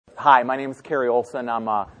Hi, my name is Kerry Olson. I'm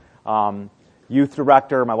a youth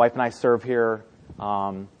director. My wife and I serve here.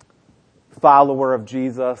 Follower of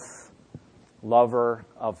Jesus, lover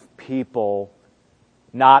of people,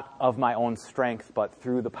 not of my own strength, but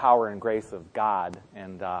through the power and grace of God.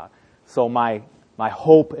 And so my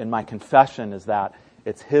hope and my confession is that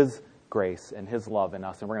it's His grace and His love in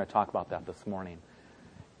us, and we're going to talk about that this morning.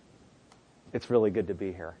 It's really good to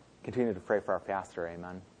be here. Continue to pray for our pastor,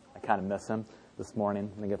 amen. I kind of miss him this morning.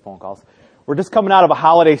 I get phone calls. We're just coming out of a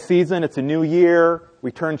holiday season. It's a new year.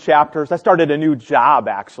 We turn chapters. I started a new job,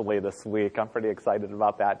 actually, this week. I'm pretty excited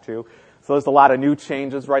about that, too. So there's a lot of new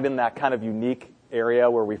changes right in that kind of unique area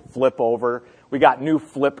where we flip over. We got new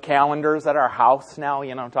flip calendars at our house now,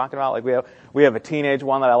 you know what I'm talking about? Like we have a teenage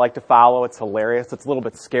one that I like to follow. It's hilarious. It's a little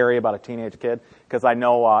bit scary about a teenage kid because I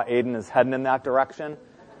know Aiden is heading in that direction.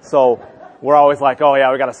 So we're always like, oh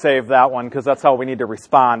yeah, we got to save that one because that's how we need to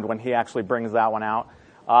respond when he actually brings that one out.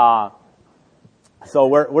 So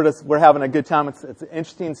we're having a good time. It's an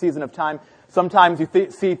interesting season of time. Sometimes you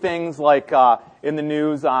see things like in the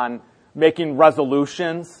news on making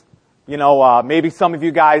resolutions. You know, maybe some of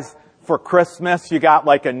you guys for Christmas you got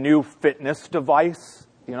like a new fitness device.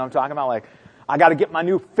 You know what I'm talking about? Like, I got to get my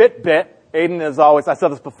new Fitbit. Aiden is always, I said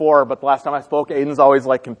this before, but the last time I spoke, Aiden's always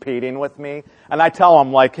like competing with me. And I tell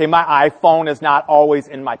him like, hey, my iPhone is not always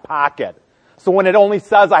in my pocket. So when it only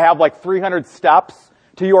says I have like 300 steps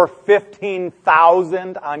to your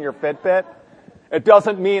 15,000 on your Fitbit, it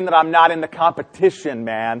doesn't mean that I'm not in the competition,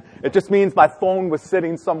 man. It just means my phone was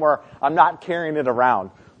sitting somewhere. I'm not carrying it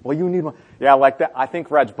around. Well, you need one. Yeah, like that. I think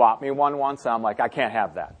Reg bought me one once, and I'm like, I can't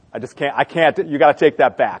have that. I can't. You got to take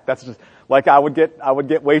that back. That's just like I would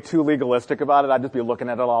get way too legalistic about it. I'd just be looking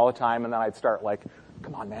at it all the time, and then I'd start like,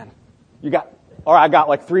 come on, man, I got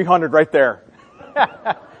like 300 right there.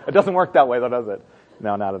 It doesn't work that way, though, does it?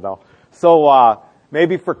 No, not at all. So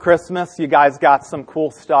maybe for Christmas, you guys got some cool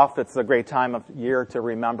stuff. It's a great time of year to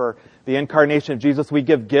remember the incarnation of Jesus. We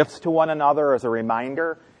give gifts to one another as a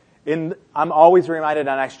reminder. I'm always reminded,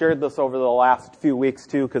 and I shared this over the last few weeks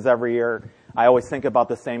too, because every year I always think about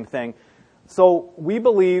the same thing. So we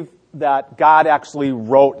believe that God actually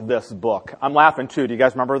wrote this book. I'm laughing too. Do you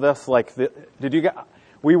guys remember this? Like,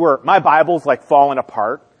 my Bible's like falling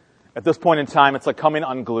apart. At this point in time, it's like coming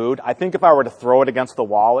unglued. I think if I were to throw it against the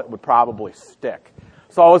wall, it would probably stick.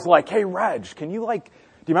 So I was like, hey, Reg, do you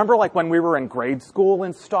remember like when we were in grade school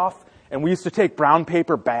and stuff, and we used to take brown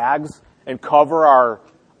paper bags and cover our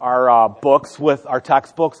books with our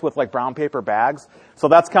textbooks with like brown paper bags? So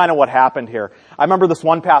that's kind of what happened here. I remember this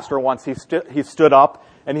one pastor once, he stood up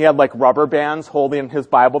and he had like rubber bands holding his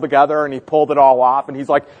Bible together and he pulled it all off and he's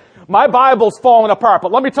like, my Bible's falling apart,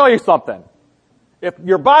 but let me tell you something. If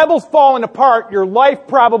your Bible's falling apart, your life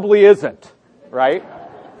probably isn't, right?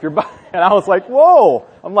 And I was like, whoa.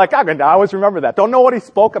 I'm like, I always remember that. Don't know what he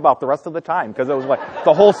spoke about the rest of the time because it was like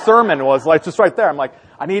the whole sermon was like just right there. I'm like,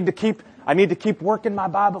 I need to keep working my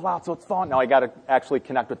Bible out so it's falling. No, I got to actually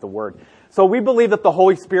connect with the Word. So we believe that the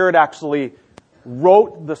Holy Spirit actually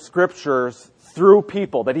wrote the Scriptures through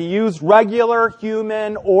people, that He used regular,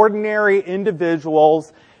 human, ordinary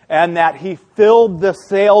individuals, and that He filled the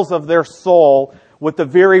sails of their soul with the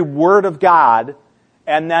very Word of God,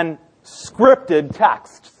 and then scripted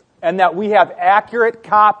texts, and that we have accurate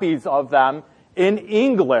copies of them in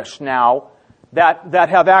English now that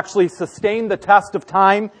have actually sustained the test of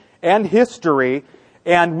time and history,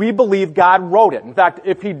 and we believe God wrote it. In fact,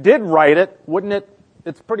 if He did write it,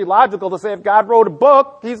 it's pretty logical to say if God wrote a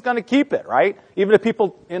book, He's going to keep it, right? Even if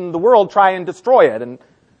people in the world try and destroy it, and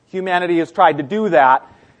humanity has tried to do that.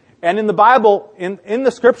 And in the Bible, in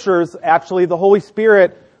the Scriptures, actually, the Holy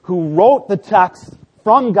Spirit who wrote the text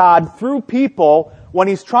from God through people, when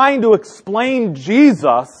He's trying to explain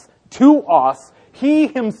Jesus to us, He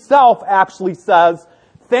Himself actually says,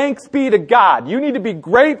 thanks be to God. You need to be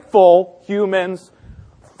grateful, humans,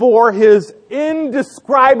 for His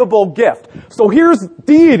indescribable gift. So here's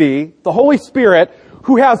deity, the Holy Spirit,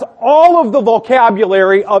 who has all of the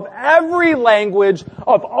vocabulary of every language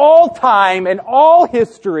of all time and all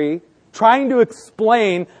history, trying to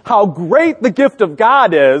explain how great the gift of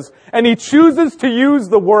God is, and He chooses to use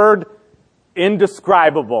the word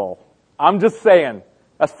indescribable. I'm just saying,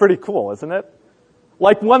 that's pretty cool, isn't it?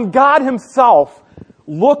 Like when God Himself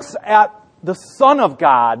looks at the Son of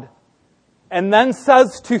God and then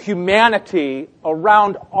says to humanity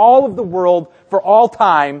around all of the world for all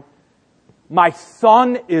time, my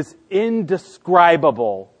Son is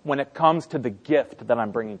indescribable when it comes to the gift that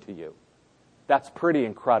I'm bringing to you. That's pretty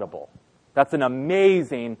incredible. That's an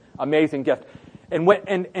amazing, amazing gift.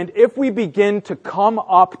 And if we begin to come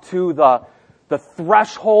up to the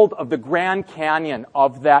threshold of the Grand Canyon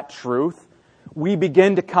of that truth, we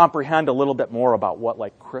begin to comprehend a little bit more about what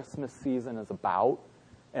like Christmas season is about,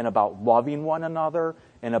 and about loving one another,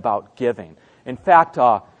 and about giving. In fact,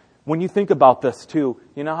 when you think about this too,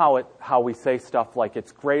 you know how we say stuff like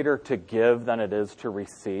it's greater to give than it is to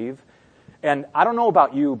receive? And I don't know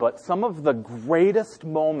about you, but some of the greatest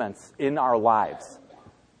moments in our lives,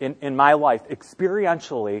 in my life,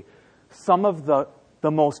 experientially, some of the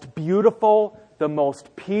most beautiful, the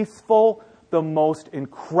most peaceful, the most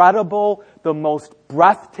incredible, the most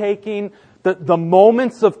breathtaking, the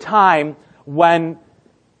moments of time when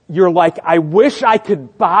you're like, I wish I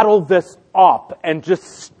could bottle this up and just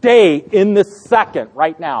stay in this second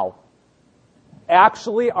right now,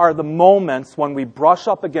 actually are the moments when we brush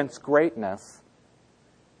up against greatness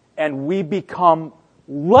and we become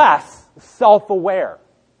less self-aware.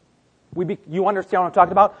 You understand what I'm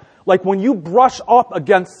talking about? Like when you brush up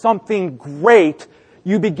against something great,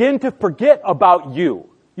 you begin to forget about you.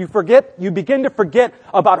 You begin to forget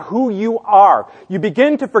about who you are. You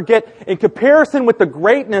begin to forget, in comparison with the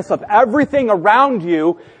greatness of everything around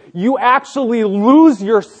you, you actually lose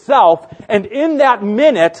yourself. And in that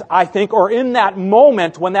minute, I think, or in that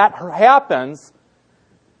moment when that happens,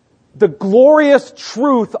 the glorious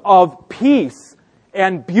truth of peace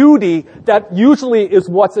and beauty that usually is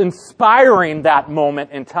what's inspiring that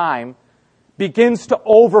moment in time begins to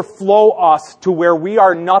overflow us to where we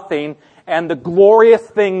are nothing, and the glorious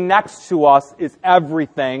thing next to us is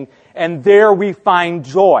everything, and there we find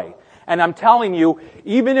joy. And I'm telling you,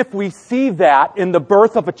 even if we see that in the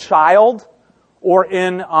birth of a child, or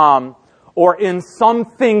in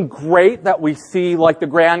something great that we see, like the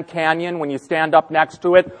Grand Canyon when you stand up next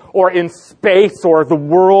to it, or in space, or the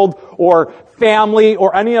world, or family,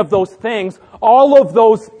 or any of those things, all of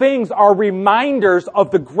those things are reminders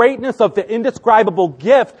of the greatness of the indescribable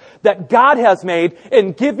gift that God has made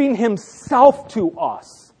in giving Himself to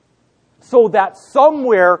us. So that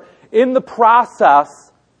somewhere in the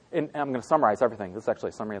process, and I'm going to summarize everything. This is actually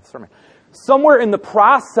a summary of the sermon. Somewhere in the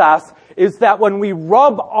process is that when we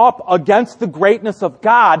rub up against the greatness of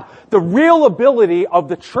God, the real ability of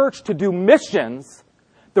the church to do missions,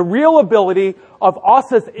 the real ability of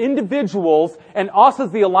us as individuals, and us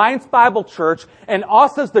as the Alliance Bible Church, and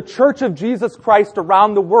us as the Church of Jesus Christ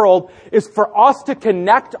around the world, is for us to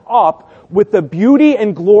connect up with the beauty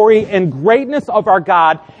and glory and greatness of our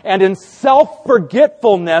God, and in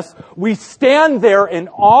self-forgetfulness, we stand there in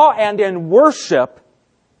awe and in worship,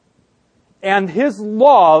 and His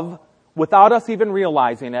love, without us even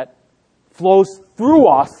realizing it, flows through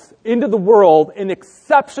us into the world in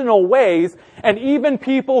exceptional ways, and even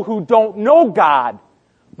people who don't know God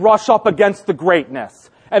brush up against the greatness.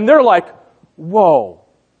 And they're like, whoa,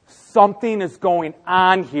 something is going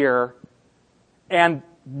on here, and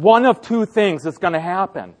one of two things is going to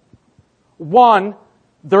happen. One,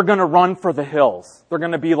 they're going to run for the hills. They're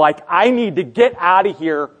going to be like, I need to get out of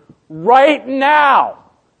here right now.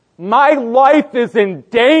 My life is in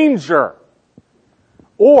danger.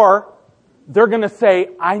 Or they're going to say,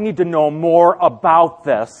 I need to know more about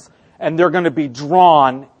this, and they're going to be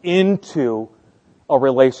drawn into a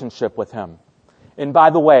relationship with Him. And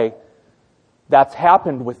by the way, that's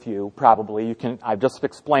happened with you probably. I've just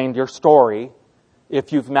explained your story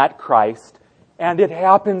if you've met Christ, and it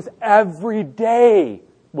happens every day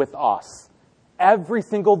with us. Every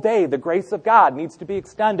single day, the grace of God needs to be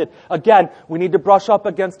extended. Again, we need to brush up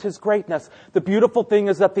against His greatness. The beautiful thing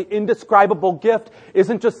is that the indescribable gift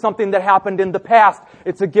isn't just something that happened in the past.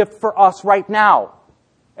 It's a gift for us right now.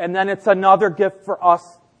 And then it's another gift for us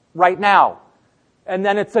right now. And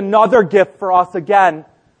then it's another gift for us again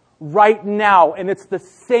right now. And it's the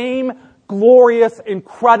same glorious,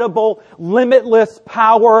 incredible, limitless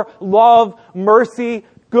power, love, mercy,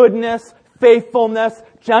 goodness, faithfulness,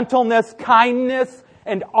 gentleness, kindness,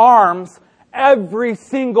 and arms every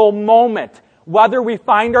single moment. Whether we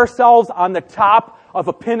find ourselves on the top of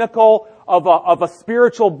a pinnacle of a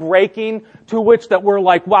spiritual breaking to which that we're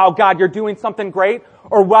like, wow, God, you're doing something great,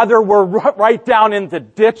 or whether we're right down in the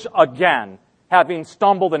ditch again, having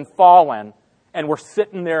stumbled and fallen, and we're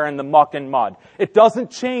sitting there in the muck and mud. It doesn't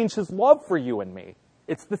change His love for you and me.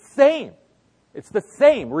 It's the same. It's the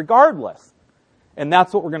same regardless. And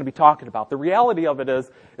that's what we're going to be talking about. The reality of it is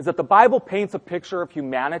that the Bible paints a picture of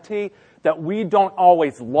humanity that we don't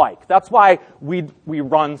always like. That's why we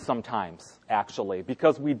run sometimes, actually,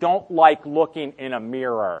 because we don't like looking in a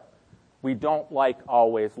mirror. We don't like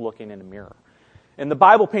always looking in a mirror. And the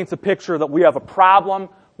Bible paints a picture that we have a problem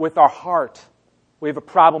with our heart. We have a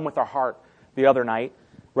problem with our heart. The other night,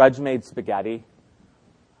 Reg made spaghetti.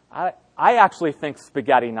 I actually think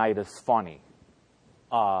spaghetti night is funny.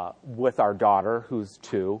 with our daughter, who's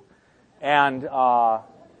 2. And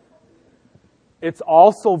it's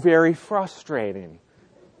also very frustrating.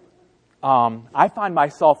 I find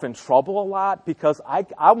myself in trouble a lot because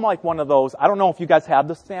I'm like one of those, I don't know if you guys have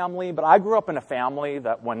this family, but I grew up in a family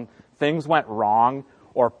that when things went wrong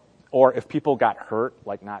or if people got hurt,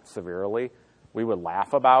 like not severely, we would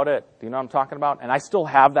laugh about it. Do you know what I'm talking about? And I still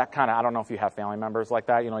have that kind of, I don't know if you have family members like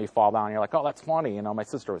that. You fall down and you're like, oh, that's funny. My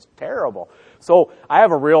sister was terrible. So I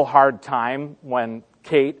have a real hard time when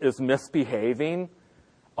Kate is misbehaving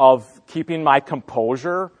of keeping my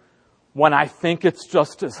composure when I think it's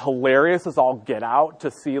just as hilarious as all get out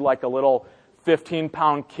to see like a little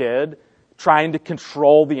 15-pound kid trying to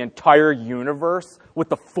control the entire universe with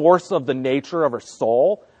the force of the nature of her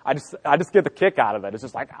soul. I just get the kick out of it. It's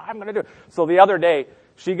just like, I'm going to do it. So the other day,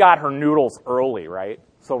 she got her noodles early, right?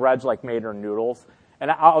 So Reg made her noodles. And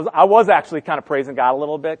I was actually kind of praising God a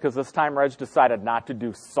little bit because this time Reg decided not to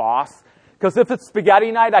do sauce. Because if it's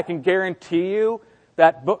spaghetti night, I can guarantee you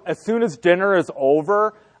that as soon as dinner is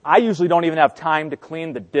over, I usually don't even have time to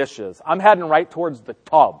clean the dishes. I'm heading right towards the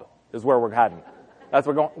tub is where we're heading.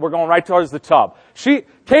 We're going right towards the tub.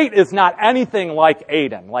 Kate is not anything like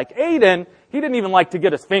Aiden. Like Aiden, he didn't even like to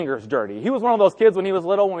get his fingers dirty. He was one of those kids when he was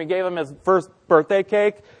little, when we gave him his first birthday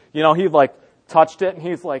cake, he touched it and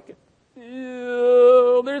he's like,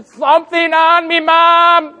 ew, there's something on me,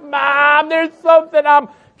 Mom, there's something on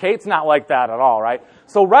me. Kate's not like that at all, right?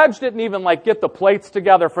 So Reg didn't even get the plates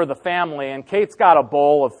together for the family, and Kate's got a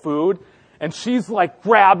bowl of food, and she's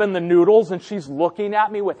grabbing the noodles, and she's looking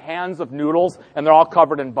at me with hands of noodles, and they're all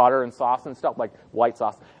covered in butter and sauce and stuff, like white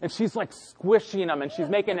sauce. And she's squishing them, and she's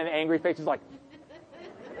making an angry face. She's like,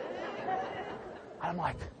 I'm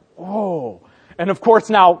like, oh. And of course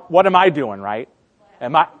now, what am I doing, right?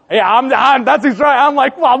 That's right. I'm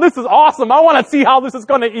like, wow, this is awesome. I want to see how this is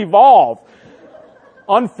going to evolve.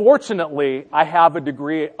 Unfortunately, I have a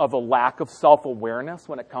degree of a lack of self-awareness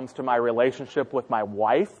when it comes to my relationship with my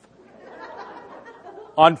wife.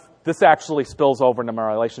 This actually spills over into my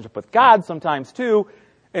relationship with God sometimes too.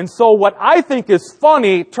 And so what I think is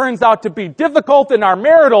funny turns out to be difficult in our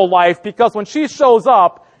marital life because when she shows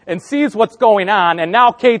up and sees what's going on, and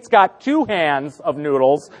now Kate's got 2 hands of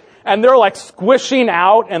noodles, and they're squishing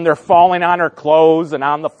out and they're falling on her clothes and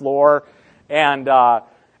on the floor, and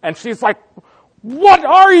she's like, what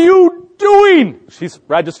are you doing?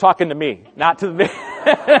 Reg is talking to me, not to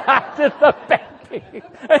the baby.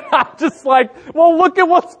 And I'm just like, well, look at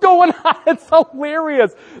what's going on. It's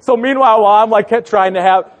hilarious. So meanwhile, while I'm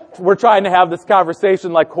we're trying to have this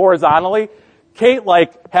conversation horizontally, Kate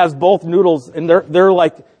has both noodles and they're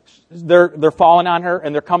falling on her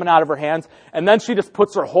and they're coming out of her hands. And then she just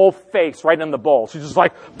puts her whole face right in the bowl. She's just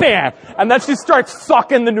like, bam. And then she starts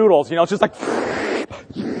sucking the noodles, she's like,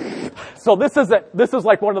 so this is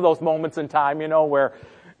one of those moments in time, where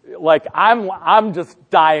I'm just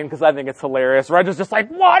dying because I think it's hilarious. Reg is just like,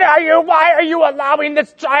 why are you allowing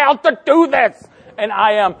this child to do this? And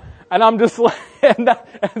I am, and I'm just like,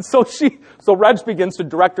 so Reg begins to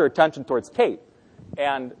direct her attention towards Kate.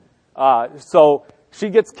 And, so she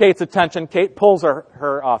gets Kate's attention. Kate pulls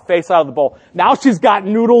her face out of the bowl. Now she's got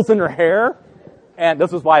noodles in her hair. And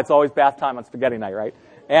this is why it's always bath time on spaghetti night, right?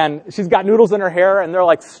 And she's got noodles in her hair, and they're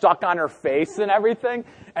stuck on her face and everything.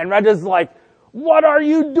 And Reg is like, what are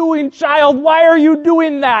you doing, child? Why are you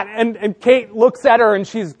doing that? And Kate looks at her, and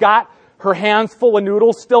she's got her hands full of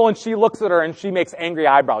noodles still, and she looks at her, and she makes angry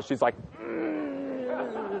eyebrows. She's like,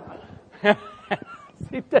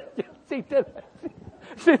 she did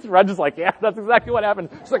it. Reg is like, yeah, that's exactly what happened.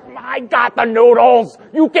 She's like, I got the noodles.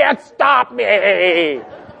 You can't stop me.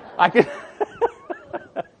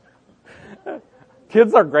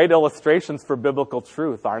 Kids are great illustrations for biblical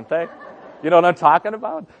truth, aren't they? You know what I'm talking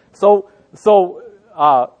about? So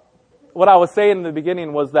what I was saying in the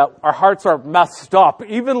beginning was that our hearts are messed up.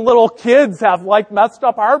 Even little kids have messed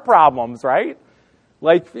up heart problems, right?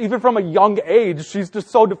 Even from a young age, she's just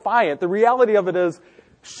so defiant. The reality of it is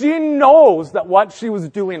she knows that what she was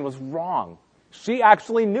doing was wrong. She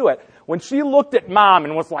actually knew it. When she looked at Mom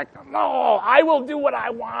and was like, no, I will do what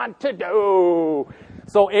I want to do.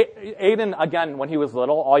 So Aiden, again, when he was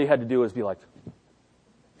little, all you had to do was be like,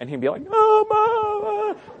 and he'd be like, oh,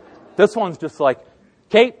 Mama. This one's just like,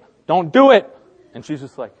 Kate, don't do it. And she's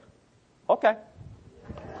just like, okay.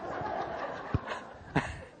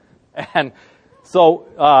 And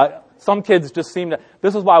so some kids just seem to,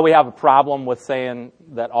 this is why we have a problem with saying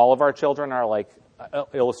that all of our children are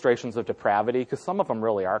illustrations of depravity, because some of them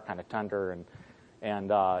really are kind of tender and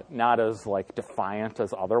not as defiant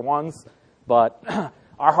as other ones. But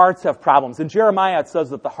Our hearts have problems. In Jeremiah, it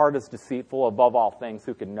says that the heart is deceitful above all things.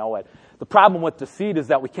 Who can know it? The problem with deceit is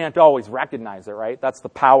that we can't always recognize it, right? That's the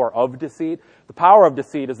power of deceit. The power of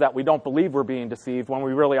deceit is that we don't believe we're being deceived when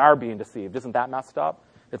we really are being deceived. Isn't that messed up?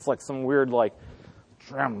 It's like some weird, like,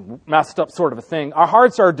 messed up sort of a thing. Our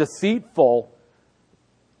hearts are deceitful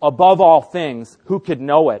above all things. Who could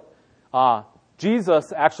know it?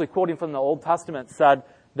 Jesus, actually quoting from the Old Testament, said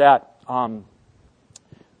that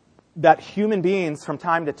that human beings from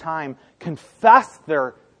time to time confess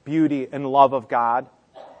their beauty and love of God,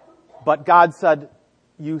 but God said,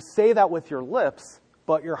 you say that with your lips,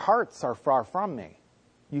 but your hearts are far from me.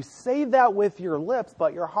 You say that with your lips,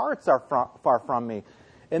 but your hearts are far from me.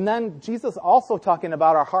 And then Jesus also talking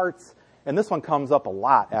about our hearts, and this one comes up a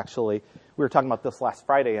lot, actually. We were talking about this last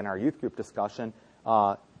Friday in our youth group discussion.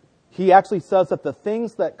 He actually says that the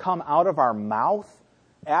things that come out of our mouth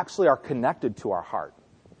actually are connected to our heart.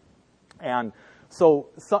 And so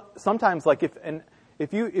sometimes, like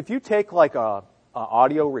if you take like a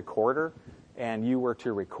audio recorder and you were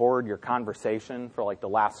to record your conversation for like the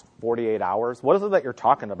last 48 hours, what is it that you're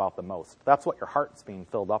talking about the most? That's what your heart's being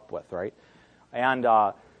filled up with, right? And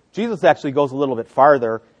Jesus actually goes a little bit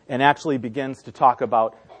farther and actually begins to talk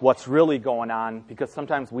about what's really going on, because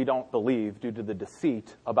sometimes we don't believe due to the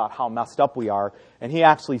deceit about how messed up we are. And he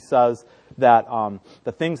actually says that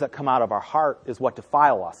the things that come out of our heart is what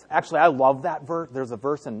defile us. Actually, I love that verse. There's a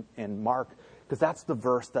verse in Mark, because that's the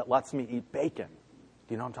verse that lets me eat bacon.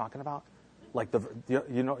 Do you know what I'm talking about? Like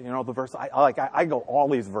you know the verse. I go all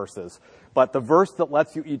these verses, but the verse that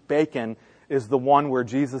lets you eat bacon is the one where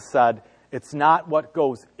Jesus said, "It's not what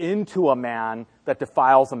goes into a man that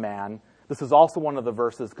defiles a man." This is also one of the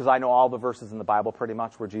verses, because I know all the verses in the Bible pretty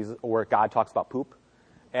much where God talks about poop,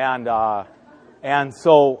 and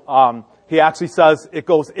so he actually says it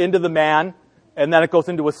goes into the man, and then it goes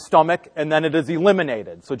into his stomach, and then it is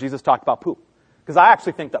eliminated. So Jesus talked about poop, because I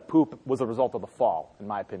actually think that poop was a result of the fall, in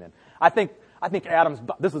my opinion. I think Adam's.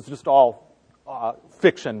 This is just all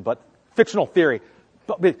fiction, but fictional theory.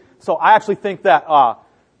 So I actually think that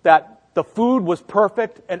that the food was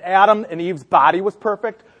perfect, and Adam and Eve's body was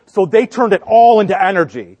perfect. So they turned it all into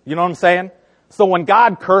energy. You know what I'm saying? So when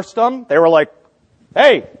God cursed them, they were like,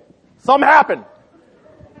 "Hey, something happened."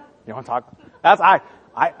 You want to talk?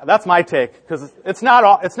 That's my take, because it's not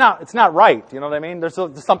right. You know what I mean? There's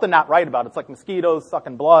something not right about it. It's like mosquitoes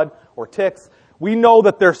sucking blood or ticks. We know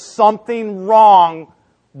that there's something wrong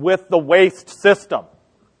with the waste system.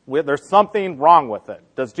 There's something wrong with it.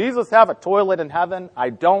 Does Jesus have a toilet in heaven? I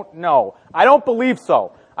don't know. I don't believe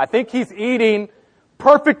so. I think he's eating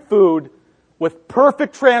perfect food with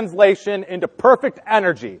perfect translation into perfect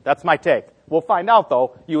energy. That's my take. We'll find out,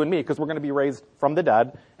 though, you and me, because we're going to be raised from the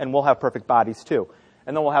dead, and we'll have perfect bodies, too.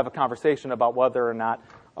 And then we'll have a conversation about whether or not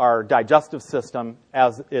our digestive system,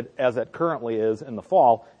 as it currently is in the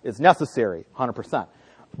fall, is necessary, 100%.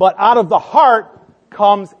 But out of the heart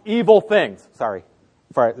comes evil things. Sorry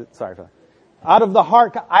for that. Out of the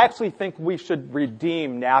heart, I actually think we should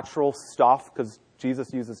redeem natural stuff, because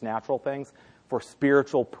Jesus uses natural things, for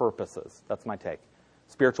spiritual purposes. That's my take.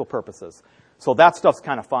 Spiritual purposes. So that stuff's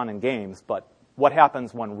kind of fun and games, but what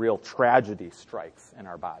happens when real tragedy strikes in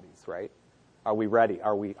our bodies, right? Are we ready?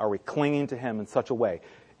 Are we clinging to him in such a way?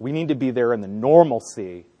 We need to be there in the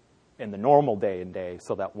normalcy, in the normal day and day,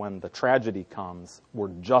 so that when the tragedy comes,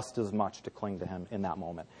 we're just as much to cling to him in that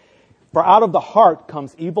moment. For out of the heart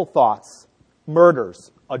comes evil thoughts,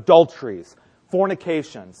 murders, adulteries,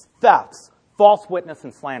 fornications, thefts, false witness,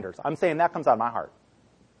 and slanders. I'm saying that comes out of my heart.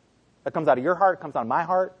 That comes out of your heart, comes out of my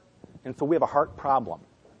heart. And so we have a heart problem.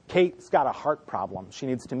 Kate's got a heart problem. She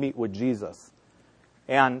needs to meet with Jesus.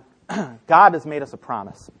 And God has made us a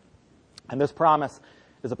promise. And this promise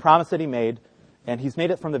is a promise that he made, and he's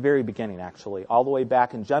made it from the very beginning, actually, all the way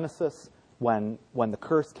back in Genesis when the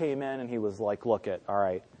curse came in, and he was like, look all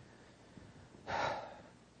right,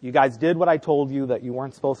 you guys did what I told you that you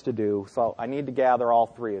weren't supposed to do, so I need to gather all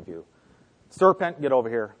three of you. Serpent, get over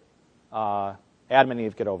here. Adam and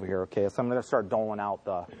Eve, get over here, okay? So I'm going to start doling out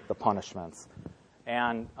the punishments.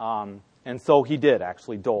 And so he did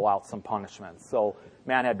actually dole out some punishments. So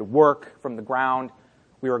man had to work from the ground.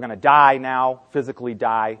 We were going to die now, physically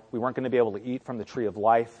die. We weren't going to be able to eat from the tree of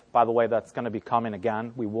life. By the way, that's going to be coming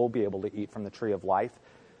again. We will be able to eat from the tree of life.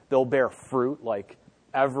 They'll bear fruit like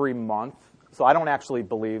every month. So I don't actually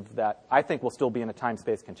believe that. I think we'll still be in a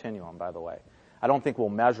time-space continuum, by the way. I don't think we'll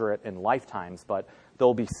measure it in lifetimes, but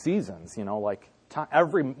there'll be seasons, like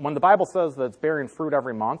when the Bible says that it's bearing fruit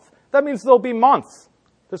every month, that means there'll be months.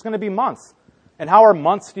 There's going to be months. And how are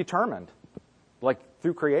months determined? Like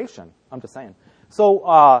through creation, I'm just saying.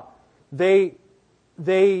 So they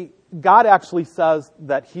God actually says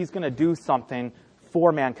that he's going to do something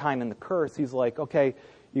for mankind in the curse. He's like, okay,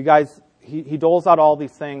 you guys, he doles out all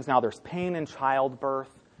these things. Now there's pain in childbirth.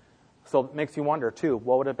 So it makes you wonder, too,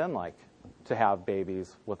 what would it have been like to have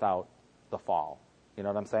babies without the fall? You know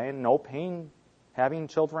what I'm saying? No pain, having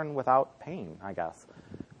children without pain, I guess.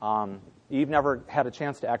 Eve never had a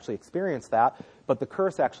chance to actually experience that, but the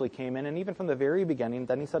curse actually came in, and even from the very beginning,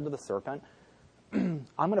 then he said to the serpent, I'm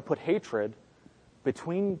going to put hatred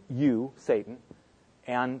between you, Satan,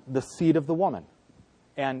 and the seed of the woman.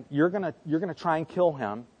 And you're going to try and kill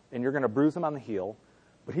him, and you're going to bruise him on the heel,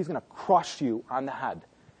 but he's going to crush you on the head.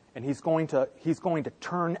 And he's going to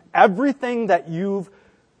turn everything that you've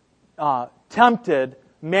tempted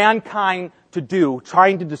mankind to do,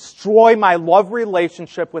 trying to destroy my love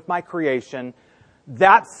relationship with my creation.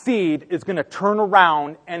 That seed is going to turn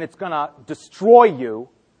around and it's going to destroy you.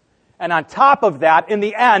 And on top of that, in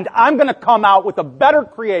the end, I'm going to come out with a better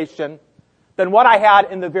creation than what I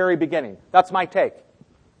had in the very beginning. That's my take.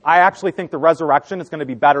 I actually think the resurrection is going to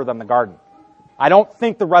be better than the garden. I don't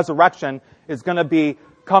think the resurrection is going to be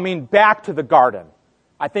coming back to the garden.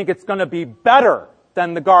 I think it's going to be better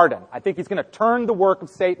than the garden. I think he's going to turn the work of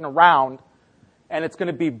Satan around, and it's going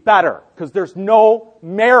to be better, because there's no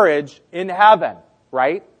marriage in heaven,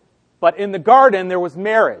 right? But in the garden, there was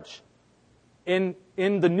marriage. In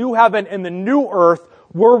the new heaven and the new earth,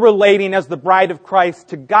 we're relating as the bride of Christ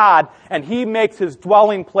to God, and he makes his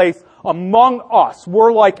dwelling place among us.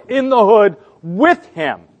 We're like in the hood with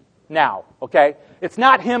him now, okay? It's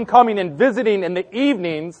not him coming and visiting in the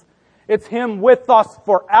evenings. It's him with us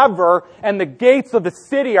forever, and the gates of the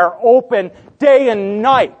city are open day and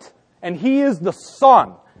night, and he is the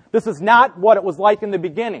Son. This is not what it was like in the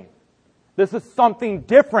beginning. This is something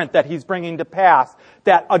different that he's bringing to pass,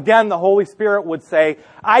 that, again, the Holy Spirit would say,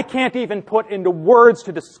 I can't even put into words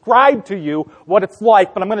to describe to you what it's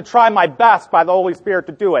like, but I'm going to try my best by the Holy Spirit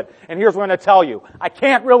to do it. And here's what I'm going to tell you. I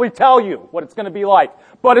can't really tell you what it's going to be like,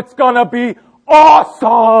 but it's going to be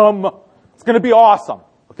awesome! It's going to be awesome,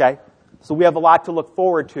 okay? So we have a lot to look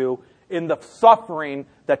forward to in the suffering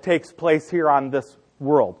that takes place here on this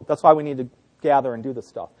world. That's why we need to gather and do this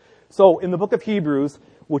stuff. So in the book of Hebrews,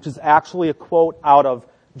 which is actually a quote out of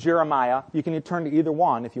Jeremiah, you can turn to either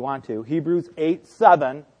one if you want to, Hebrews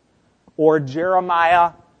 8:7 or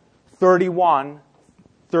Jeremiah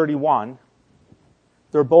 31:31.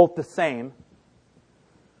 They're both the same.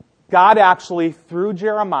 God actually, through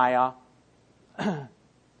Jeremiah,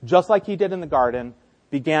 just like he did in the garden,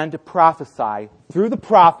 began to prophesy through the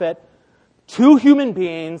prophet to human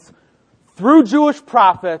beings, through Jewish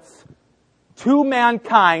prophets, to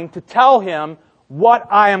mankind, to tell him what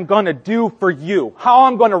I am going to do for you, how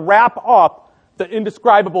I'm going to wrap up the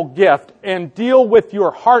indescribable gift and deal with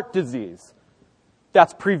your heart disease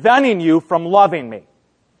that's preventing you from loving me.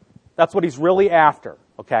 That's what he's really after,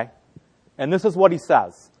 okay? And this is what he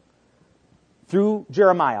says through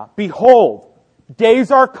Jeremiah. Behold,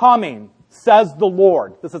 days are coming, says the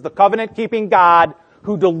Lord. This is the covenant-keeping God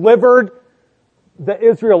who delivered the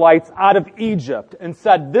Israelites out of Egypt and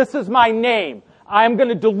said, this is my name. I am going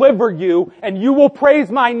to deliver you, and you will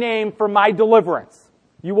praise my name for my deliverance.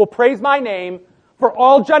 You will praise my name for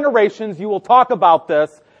all generations. You will talk about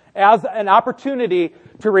this as an opportunity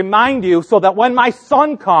to remind you so that when my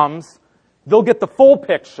Son comes, they'll get the full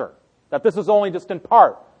picture, that this is only just in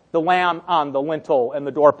part, the lamb on the lintel and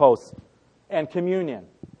the doorposts and communion.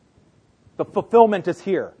 The fulfillment is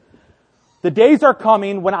here. The days are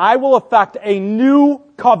coming when I will effect a new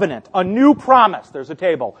covenant, a new promise, there's a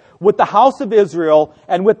table, with the house of Israel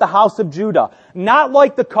and with the house of Judah. Not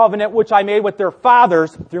like the covenant which I made with their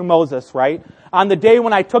fathers through Moses, right? On the day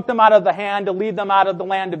when I took them out of the hand to lead them out of the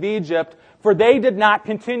land of Egypt, for they did not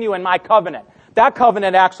continue in my covenant. That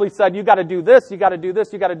covenant actually said, you got to do this, you got to do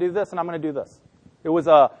this, you got to do this, and I'm going to do this. It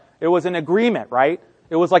was an agreement, right?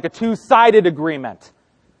 It was like a two-sided agreement.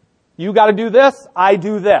 You got to do this, I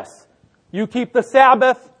do this. You keep the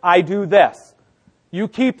Sabbath, I do this. You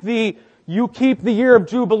keep the year of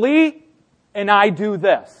Jubilee, and I do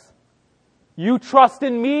this. You trust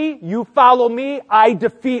in me, you follow me, I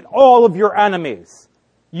defeat all of your enemies.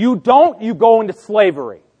 You don't, you go into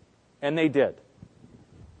slavery. And they did.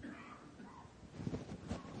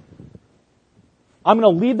 I'm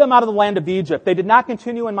going to lead them out of the land of Egypt. They did not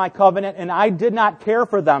continue in my covenant, and I did not care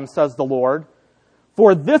for them, says the Lord.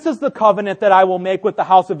 For this is the covenant that I will make with the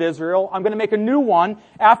house of Israel. I'm going to make a new one.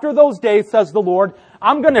 After those days, says the Lord,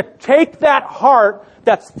 I'm going to take that heart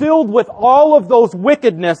that's filled with all of those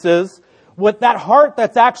wickednesses, with that heart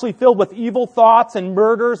that's actually filled with evil thoughts and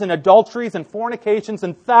murders and adulteries and fornications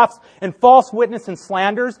and thefts and false witness and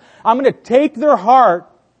slanders. I'm going to take their heart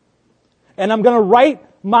and I'm going to write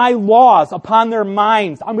my laws upon their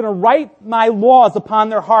minds. I'm going to write my laws upon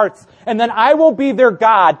their hearts. And then I will be their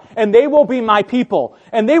God, and they will be my people.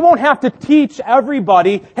 And they won't have to teach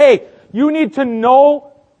everybody, hey, you need to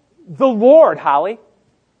know the Lord, Holly.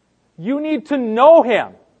 You need to know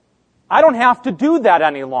Him. I don't have to do that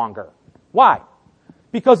any longer. Why?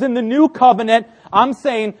 Because in the new covenant, I'm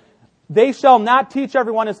saying, they shall not teach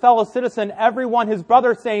everyone his fellow citizen, everyone his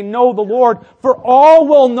brother, saying, know the Lord, for all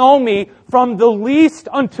will know me, from the least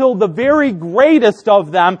until the very greatest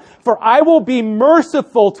of them, for I will be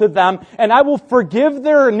merciful to them, and I will forgive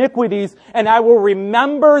their iniquities, and I will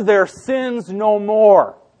remember their sins no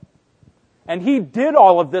more. And He did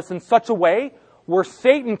all of this in such a way where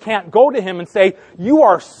Satan can't go to Him and say, you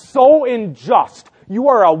are so unjust. You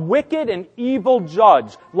are a wicked and evil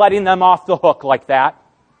judge, letting them off the hook like that,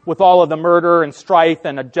 with all of the murder and strife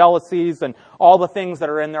and the jealousies and all the things that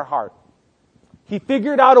are in their heart. He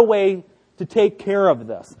figured out a way to take care of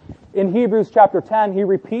this. In Hebrews chapter 10, he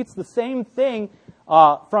repeats the same thing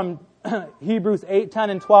from Hebrews 8, 10,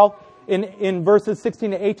 and 12 in verses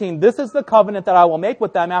 16 to 18. This is the covenant that I will make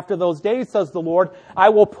with them after those days, says the Lord. I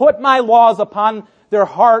will put my laws upon their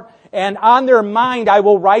heart, and on their mind I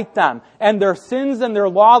will write them. And their sins and their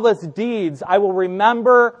lawless deeds I will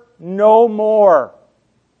remember no more.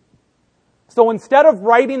 So instead of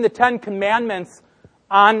writing the 10 Commandments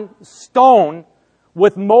on stone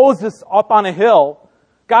with Moses up on a hill,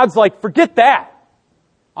 God's like, forget that.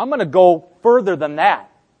 I'm going to go further than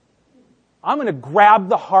that. I'm going to grab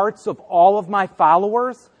the hearts of all of my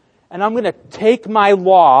followers, and I'm going to take my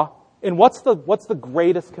law. And what's the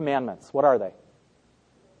greatest commandments? What are they?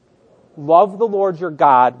 Love the Lord your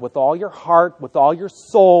God with all your heart, with all your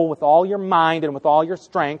soul, with all your mind, and with all your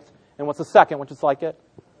strength. And what's the second, which is like it?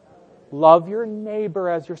 Love your neighbor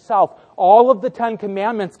as yourself. All of the 10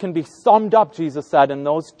 Commandments can be summed up, Jesus said, in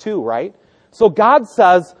those two, right? So God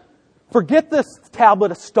says, forget this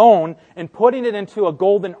tablet of stone and putting it into a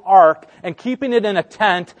golden ark and keeping it in a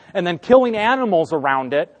tent and then killing animals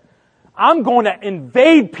around it. I'm going to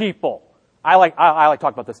invade people. I like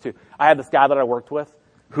talk about this too. I had this guy that I worked with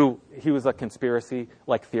who, he was a conspiracy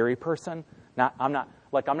theory person. I'm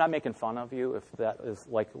not making fun of you if that is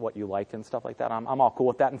what you like and stuff like that. I'm all cool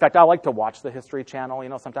with that. In fact, I like to watch the History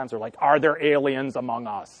Channel. Sometimes they're like, are there aliens among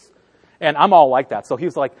us? And I'm all like that. So he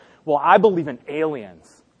was like, well, I believe in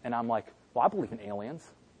aliens. And I'm like, well, I believe in aliens.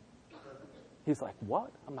 He's like,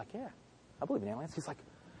 what? I'm like, yeah, I believe in aliens. He's like,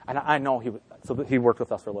 and I know he worked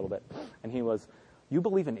with us for a little bit. And he was, you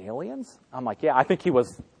believe in aliens? I'm like, yeah, I think he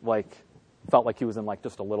was felt like he was in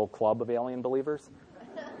just a little club of alien believers.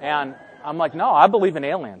 And I'm like, no, I believe in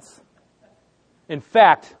aliens. In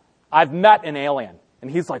fact, I've met an alien. And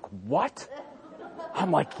he's like, what?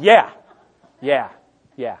 I'm like, yeah.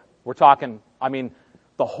 We're talking,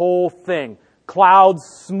 the whole thing. Clouds,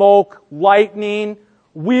 smoke, lightning,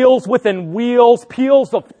 wheels within wheels,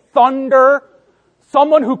 peals of thunder.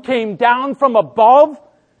 Someone who came down from above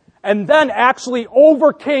and then actually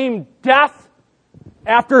overcame death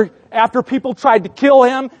after people tried to kill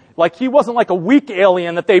him. He wasn't like a weak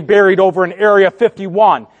alien that they buried over in Area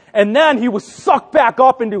 51. And then he was sucked back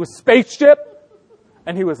up into a spaceship.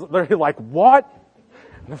 And he was literally like, what?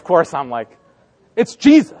 And of course I'm like, it's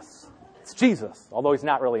Jesus. It's Jesus. Although he's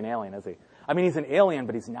not really an alien, is he? He's an alien,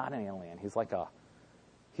 but he's not an alien.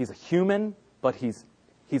 He's a human, but he's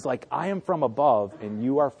like, I am from above and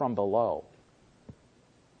you are from below.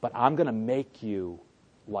 But I'm going to make you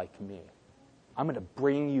like me. I'm going to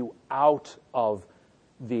bring you out of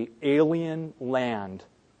the alien land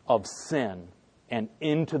of sin and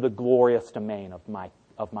into the glorious domain of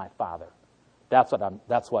my Father. That's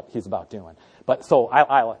what he's about doing. But so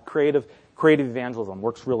I like creative evangelism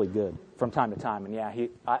works really good from time to time. And yeah,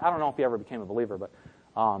 I don't know if he ever became a believer, but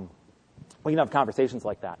we can have conversations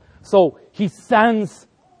like that. So he sends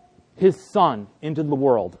his Son into the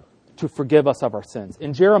world to forgive us of our sins.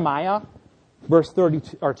 In Jeremiah,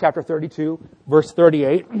 chapter 32, verse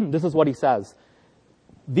 38, this is what he says.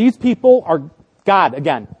 These people are God,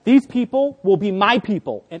 again. These people will be my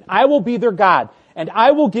people, and I will be their God. And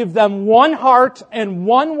I will give them one heart and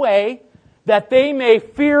one way, that they may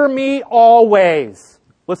fear me always.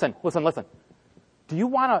 Listen. Do you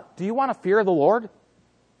want to fear the Lord?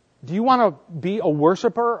 Do you want to be a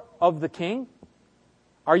worshiper of the King?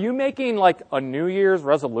 Are you making a New Year's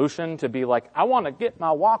resolution to be I want to get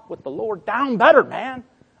my walk with the Lord down better, man?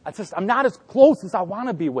 I'm not as close as I want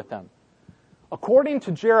to be with Him. According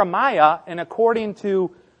to Jeremiah and according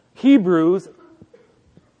to Hebrews,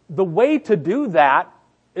 the way to do that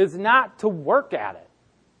is not to work at it.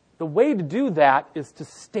 The way to do that is to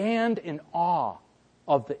stand in awe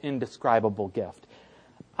of the indescribable gift.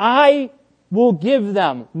 I will give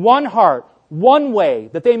them one heart, one way,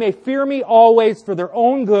 that they may fear me always for their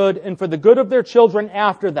own good and for the good of their children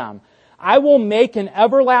after them. I will make an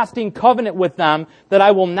everlasting covenant with them, that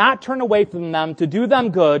I will not turn away from them to do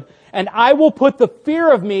them good, and I will put the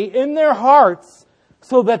fear of me in their hearts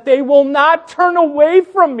so that they will not turn away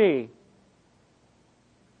from me.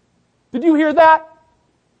 Did you hear that?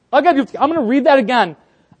 I'm going to read that again.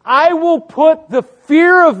 I will put the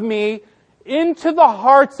fear of me into the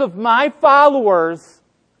hearts of my followers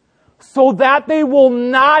so that they will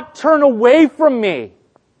not turn away from me.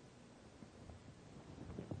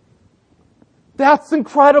 That's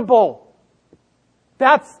incredible.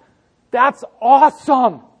 That's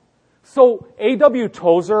awesome. So A.W.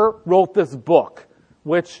 Tozer wrote this book,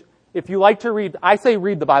 which if you like to read, I say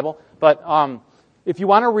read the Bible, but if you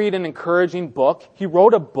want to read an encouraging book, he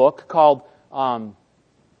wrote a book called The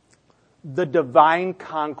Divine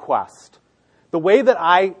Conquest. The way that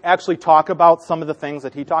I actually talk about some of the things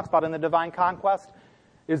that he talks about in The Divine Conquest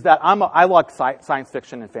is that I like science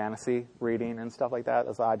fiction and fantasy reading and stuff like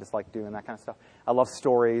that. So I just like doing that kind of stuff. I love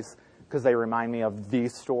stories because they remind me of the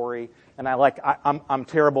story. And I'm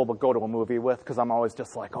terrible to go to a movie with because I'm always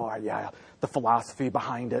just like, oh yeah, the philosophy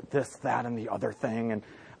behind it, this, that, and the other thing. And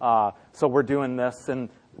so we're doing this.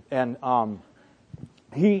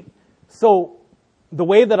 So the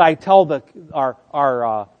way that I tell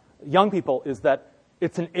our young people is that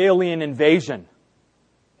it's an alien invasion.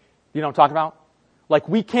 You know what I'm talking about? Like,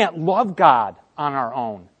 we can't love God on our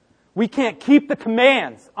own. We can't keep the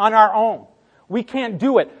commands on our own. We can't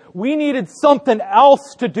do it. We needed something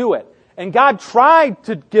else to do it. And God tried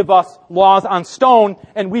to give us laws on stone,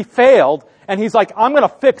 and we failed. And He's like, I'm going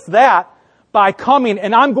to fix that by coming,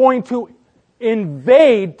 and I'm going to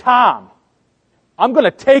invade Tom. I'm going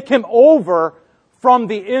to take him over from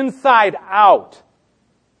the inside out.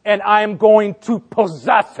 And I'm going to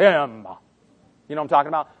possess him. You know what I'm talking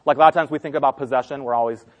about? Like, a lot of times we think about possession.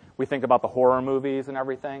 We think about the horror movies and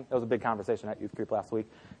everything. That was a big conversation at Youth Group last week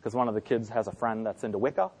because one of the kids has a friend that's into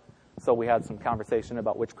Wicca. So we had some conversation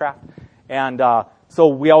about witchcraft. And so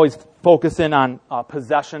we always focus in on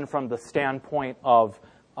possession from the standpoint of,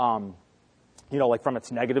 like from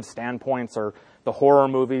its negative standpoints, or the horror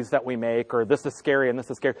movies that we make, or this is scary and this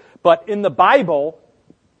is scary. But in the Bible,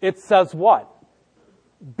 it says what?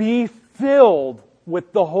 Be filled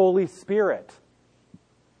with the Holy Spirit.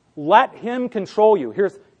 Let Him control you.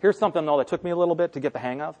 Here's something, though, that took me a little bit to get the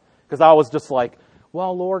hang of. Because I was just like,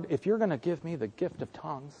 well, Lord, if you're going to give me the gift of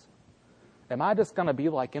tongues, am I just going to be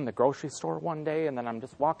like in the grocery store one day, and then I'm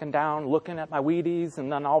just walking down, looking at my Wheaties,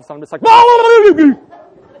 and then all of a sudden I'm just like,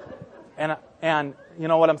 and you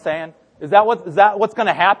know what I'm saying? Is that what's going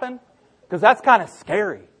to happen? Because that's kind of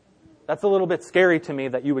scary. That's a little bit scary to me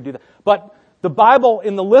that you would do that. But the Bible,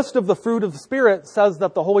 in the list of the fruit of the Spirit, says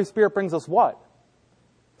that the Holy Spirit brings us what?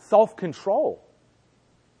 Self-control.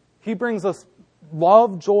 He brings us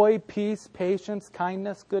love, joy, peace, patience,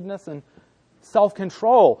 kindness, goodness, and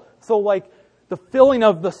self-control. So, like, the filling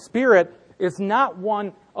of the Spirit is not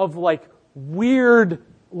one of, like, weird,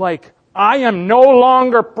 like, I am no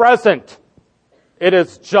longer present. It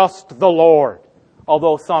is just the Lord.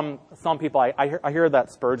 Although some people, I hear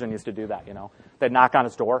that Spurgeon used to do that, They'd knock on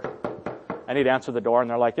his door, and he'd answer the door, and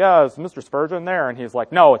they're like, yeah, is Mr. Spurgeon there? And he's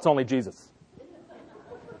like, no, it's only Jesus.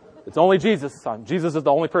 It's only Jesus. Jesus is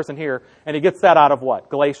the only person here. And he gets that out of what?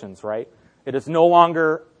 Galatians, right? It is no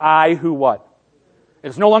longer I who what? It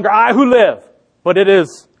is no longer I who live, but it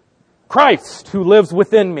is Christ who lives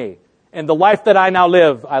within me. And the life that I now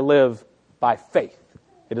live, I live by faith.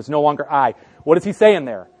 It is no longer I. What is he saying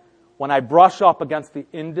there? When I brush up against the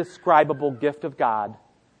indescribable gift of God,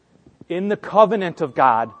 in the covenant of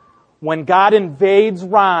God, when God invades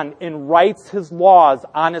Ron and writes His laws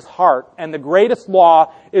on his heart, and the greatest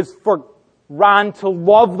law is for Ron to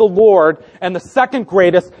love the Lord, and the second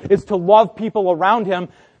greatest is to love people around him,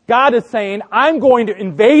 God is saying, I'm going to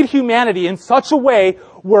invade humanity in such a way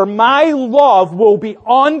where my love will be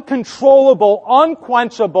uncontrollable,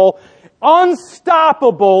 unquenchable,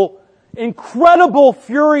 unstoppable, incredible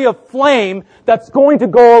fury of flame that's going to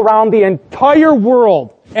go around the entire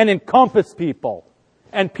world and encompass people.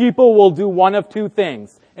 And people will do one of two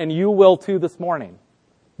things, and you will too this morning.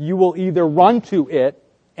 You will either run to it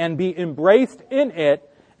and be embraced in it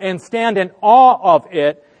and stand in awe of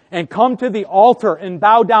it and come to the altar and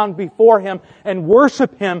bow down before Him and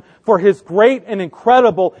worship Him for His great and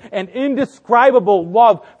incredible and indescribable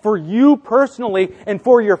love for you personally and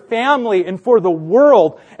for your family and for the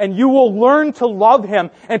world. And you will learn to love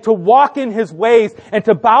Him and to walk in His ways and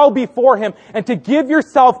to bow before Him and to give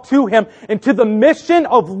yourself to Him and to the mission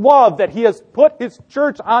of love that He has put His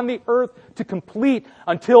church on the earth to complete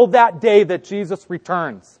until that day that Jesus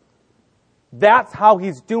returns. That's how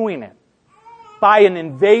He's doing it. By an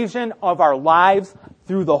invasion of our lives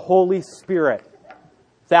through the Holy Spirit.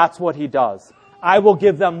 That's what He does. I will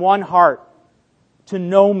give them one heart to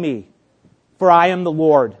know me, for I am the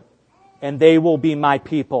Lord, and they will be my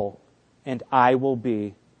people, and I will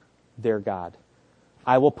be their God.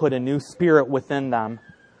 I will put a new spirit within them.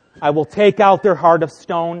 I will take out their heart of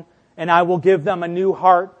stone, and I will give them a new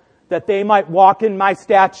heart, that they might walk in my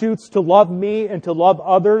statutes, to love me and to love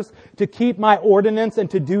others, to keep my ordinance and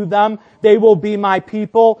to do them. They will be my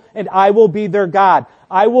people, and I will be their God.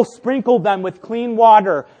 I will sprinkle them with clean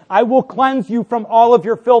water. I will cleanse you from all of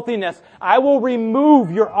your filthiness. I will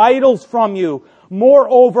remove your idols from you.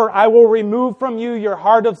 Moreover, I will remove from you your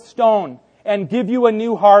heart of stone and give you a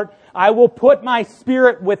new heart. I will put my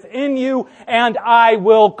spirit within you, and I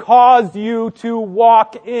will cause you to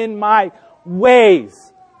walk in my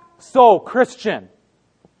ways. So, Christian,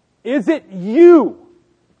 is it you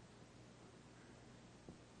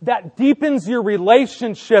that deepens your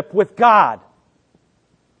relationship with God?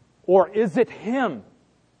 Or is it Him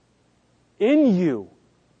in you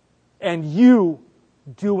and you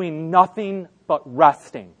doing nothing but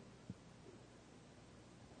resting?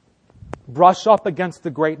 Brush up against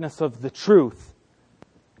the greatness of the truth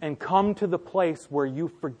and come to the place where you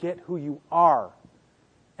forget who you are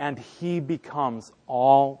and He becomes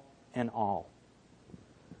all in all.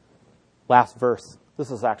 Last verse. This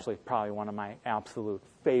is actually probably one of my absolute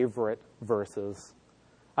favorite verses.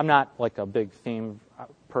 I'm not like a big theme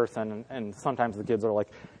person, and sometimes the kids are like,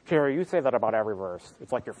 Carrie, you say that about every verse.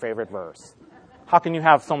 It's like your favorite verse. How can you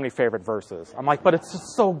have so many favorite verses? I'm like, but it's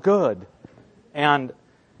just so good. And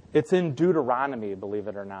it's in Deuteronomy, believe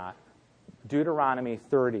it or not. Deuteronomy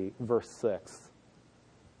 30, verse 6.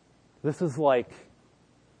 This is like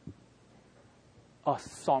a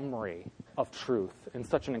summary of truth in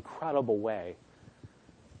such an incredible way.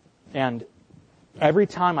 And every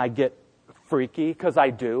time I get freaky, because I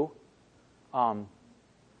do, and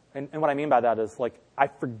what I mean by that is like I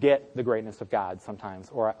forget the greatness of God sometimes,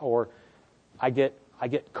 or I get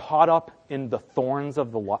caught up in the thorns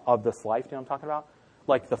of this life. Do you know what I'm talking about?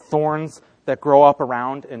 Like the thorns that grow up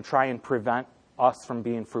around and try and prevent us from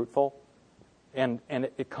being fruitful. And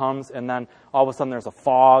it comes, and then all of a sudden there's a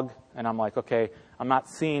fog, and I'm like, okay, I'm not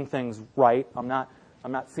seeing things right. I'm not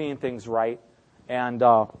seeing things right, and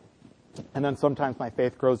then sometimes my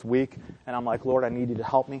faith grows weak, and I'm like, Lord, I need you to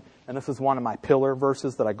help me. And this is one of my pillar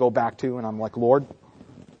verses that I go back to, and I'm like, Lord,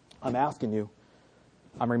 I'm asking you,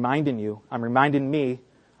 I'm reminding you, I'm reminding me.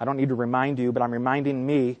 I don't need to remind you, but I'm reminding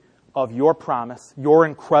me of your promise, your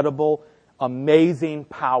incredible, amazing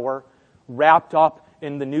power wrapped up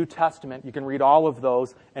in the New Testament. You can read all of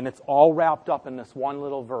those, and it's all wrapped up in this one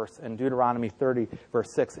little verse in Deuteronomy 30,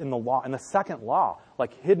 verse 6, in the law, in the second law,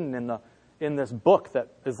 like hidden in this book that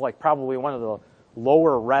is like probably one of the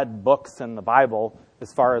lower read books in the Bible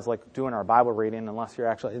as far as like doing our Bible reading, unless you're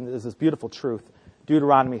actually, there's this beautiful truth.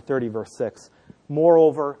 Deuteronomy 30, verse 6.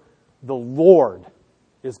 Moreover, the Lord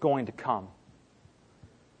is going to come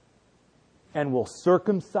and will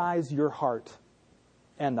circumcise your heart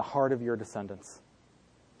and the heart of your descendants,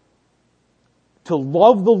 to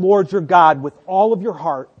love the Lord your God with all of your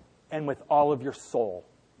heart and with all of your soul,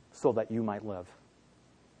 so that you might live.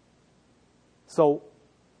 So,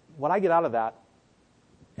 what I get out of that,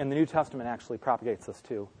 and the New Testament actually propagates this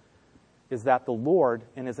too, is that the Lord,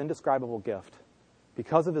 in His indescribable gift,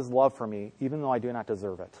 because of His love for me, even though I do not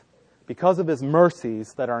deserve it, because of His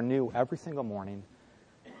mercies that are new every single morning,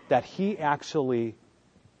 that He actually,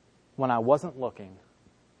 when I wasn't looking,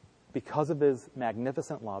 because of His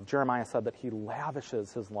magnificent love, Jeremiah said that He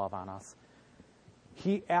lavishes His love on us.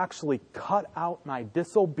 He actually cut out my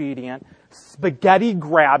disobedient,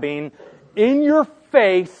 spaghetti-grabbing,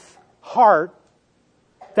 in-your-face heart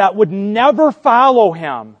that would never follow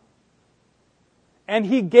Him. And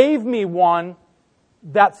He gave me one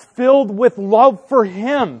that's filled with love for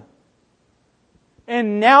Him.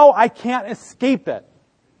 And now I can't escape it.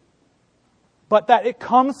 But that it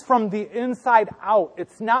comes from the inside out.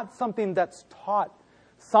 It's not something that's taught.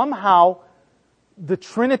 Somehow, the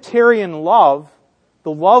Trinitarian love,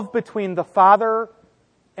 the love between the Father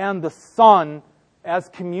and the Son, as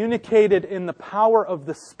communicated in the power of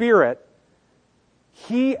the Spirit,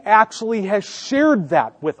 He actually has shared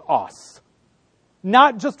that with us.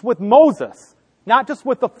 Not just with Moses, not just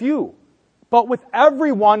with a few, but with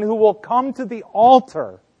everyone who will come to the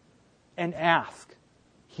altar and ask.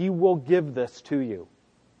 He will give this to you,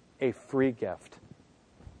 a free gift.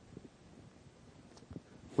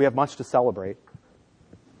 We have much to celebrate,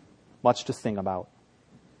 much to sing about,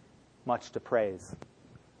 much to praise.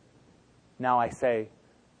 Now I say,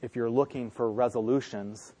 if you're looking for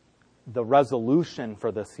resolutions, the resolution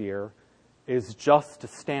for this year is just to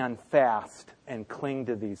stand fast and cling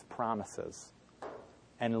to these promises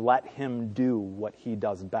and let Him do what He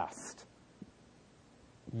does best.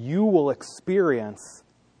 You will experience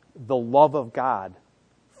the love of God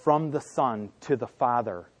from the Son to the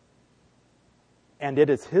Father. And it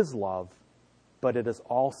is His love, but it is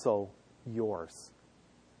also yours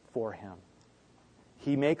for Him.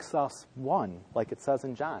 He makes us one, like it says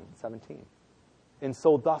in John 17. And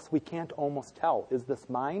so thus we can't almost tell, is this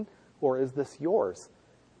mine or is this yours?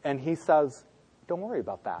 And He says, don't worry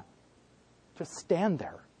about that. Just stand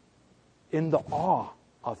there in the awe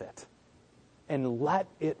of it and let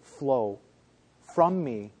it flow from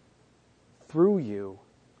me through you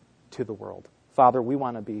to the world. Father, we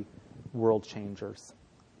want to be world changers.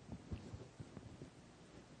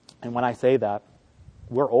 And when I say that,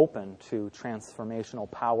 we're open to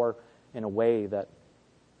transformational power in a way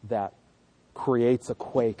that creates a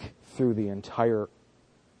quake through the entire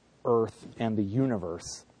earth and the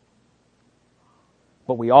universe.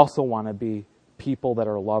 But we also want to be people that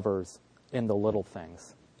are lovers in the little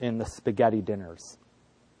things, in the spaghetti dinners,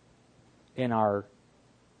 in our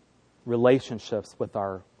relationships with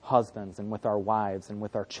our husbands and with our wives and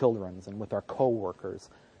with our children and with our co-workers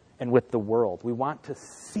and with the world. We want to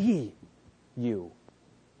see you.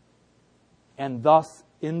 And thus,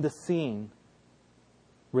 in the seeing,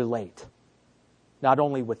 relate. Not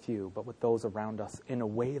only with you, but with those around us in a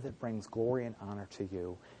way that brings glory and honor to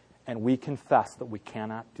you. And we confess that we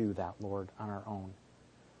cannot do that, Lord, on our own.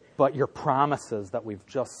 But your promises that we've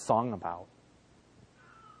just sung about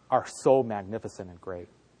are so magnificent and great.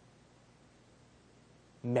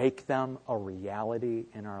 Make them a reality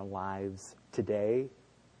in our lives today,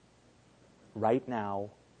 right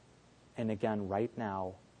now, and again right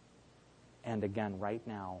now, and again right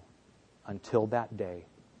now, until that day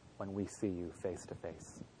when we see you face to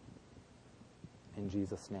face. In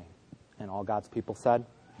Jesus' name. And all God's people said,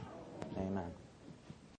 amen.